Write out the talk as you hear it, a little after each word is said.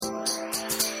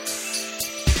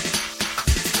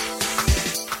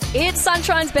It's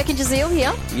Sunshine's Beck and Jazeel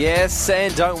here. Yes,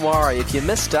 and don't worry, if you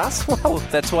missed us, well,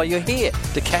 that's why you're here,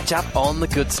 to catch up on the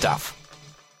good stuff.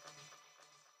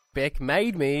 Beck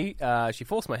made me, she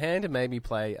forced my hand and made me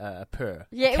play a purr.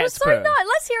 Yeah, it was Cat's so purr. nice.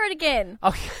 Let's hear it again.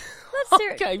 Okay. Let's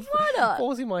hear Okay. it. Why not?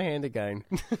 Forcing my hand again.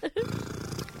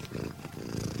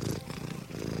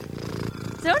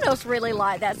 Does anyone else really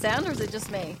like that sound, or is it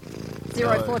just me?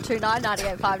 0429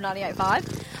 985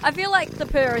 985. I feel like the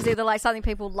purr is either like something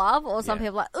people love or some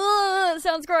people are like, ugh, it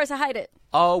sounds gross, I hate it.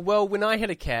 Oh, well, when I had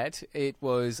a cat, it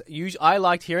was I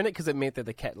liked hearing it because it meant that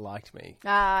the cat liked me.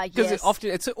 Yes. Because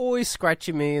it's always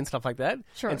scratching me and stuff like that.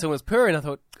 Sure. And so it was purring, I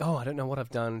thought, oh, I don't know what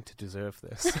I've done to deserve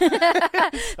this.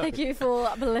 Thank you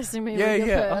for blessing me with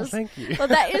your Oh, purrs. thank you. Well,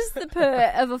 that is the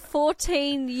purr of a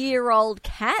 14-year-old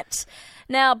cat.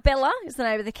 Now, Bella is the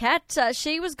name of the cat.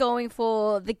 She was going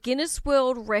for the Guinness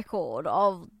World Record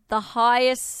of the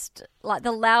highest, like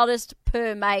the loudest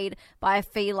purr made by a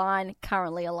feline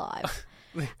currently alive.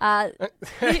 I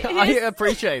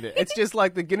appreciate it. It's just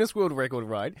like the Guinness World Record,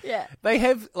 right? Yeah. They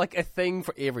have like a thing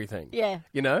for everything. Yeah.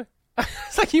 You know?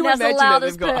 It's like you That's the imagine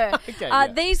loudest that they've purr. got. Okay, yeah.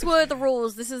 These were the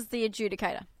rules. This is the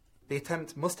adjudicator. The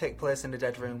attempt must take place in a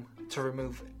dead room to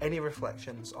remove any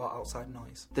reflections or outside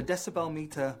noise. The decibel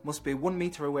meter must be 1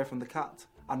 metre away from the cat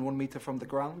and 1 metre from the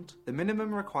ground. The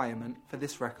minimum requirement for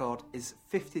this record is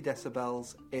 50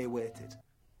 decibels A-weighted.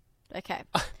 Okay.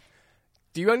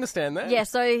 Do you understand that? Yeah,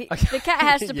 so the cat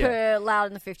has to Yeah. purr louder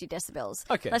than the 50 decibels.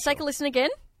 Okay, Let's take a listen again.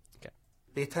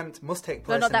 The attempt must take No,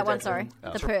 place not in that a one, dead sorry. room.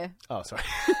 The purr. Oh, sorry.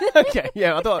 Okay,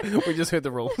 yeah, I thought we just heard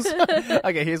the rules.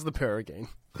 Okay, here's the purr again.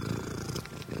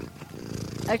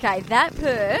 Okay, that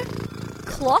purr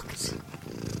clocked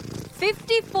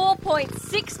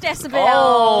 54.6 decibels.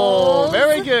 Oh,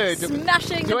 very good.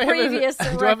 Smashing Do the I have previous a,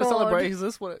 record. Do I have a celebration? Is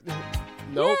this what?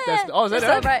 Nope. Yeah, Is that it?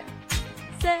 celebrate.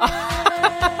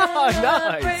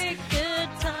 Nice. Good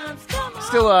times, come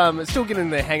on. Still getting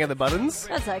the hang of the buttons.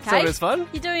 That's okay. So it was fun.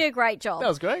 You're doing a great job. That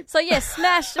was great. So, yes,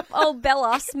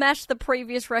 Bella smashed the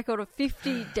previous record of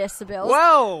 50 decibels.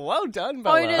 Wow, well done,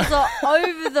 Bella. Owners are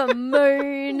over the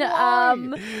moon.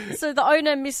 So the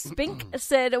owner, Miss Spink,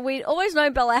 said, we'd always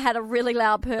known Bella had a really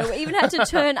loud purr. We even had to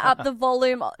turn up the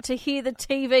volume to hear the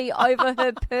TV over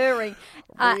her purring.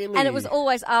 Really? And it was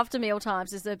always after meal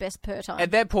times is the best purr time.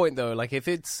 At that point, though, like if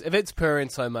it's purring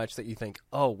so much that you think,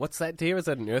 oh, what's that, dear? Is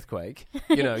that an earthquake?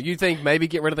 You know, you think maybe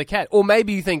get rid of the cat. Or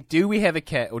maybe you think, do we have a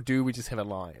cat or do we just have a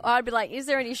lion? I'd be like, is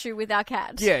there an issue with our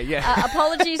cat? Yeah.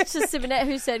 Apologies to Simonette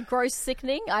who said, gross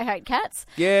sickening. I hate cats.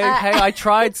 Yeah, hey, I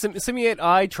tried. Simiet,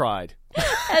 I tried.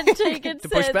 And Tegan To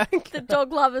push said back? the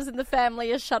dog lovers in the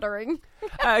family are shuddering.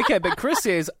 Okay, but Chris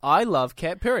says, I love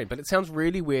cat purring, but it sounds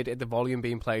really weird at the volume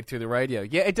being played through the radio.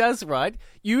 Yeah, it does, right?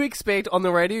 You expect, on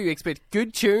the radio, you expect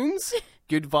good tunes,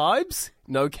 good vibes,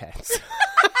 no cats.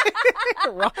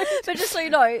 Right? But just so you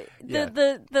know, Yeah.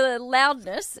 the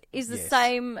loudness is the Yes.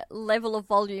 same level of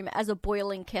volume as a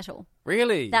boiling kettle.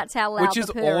 Really? That's how loud Which is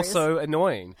the purr is. also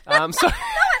annoying. So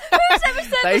Who's ever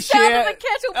said the sound of a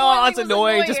kettle boiling Oh, it's was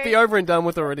annoying. Just be over and done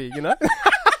with already, you know?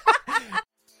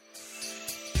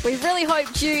 We really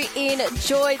hoped you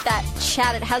enjoyed that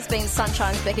chat. It has been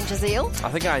Sunshine's Beck and Jazeel. I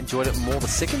think I enjoyed it more the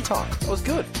second time. It was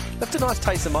good. Left a nice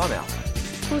taste in my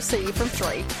mouth. We'll see you from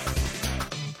 3.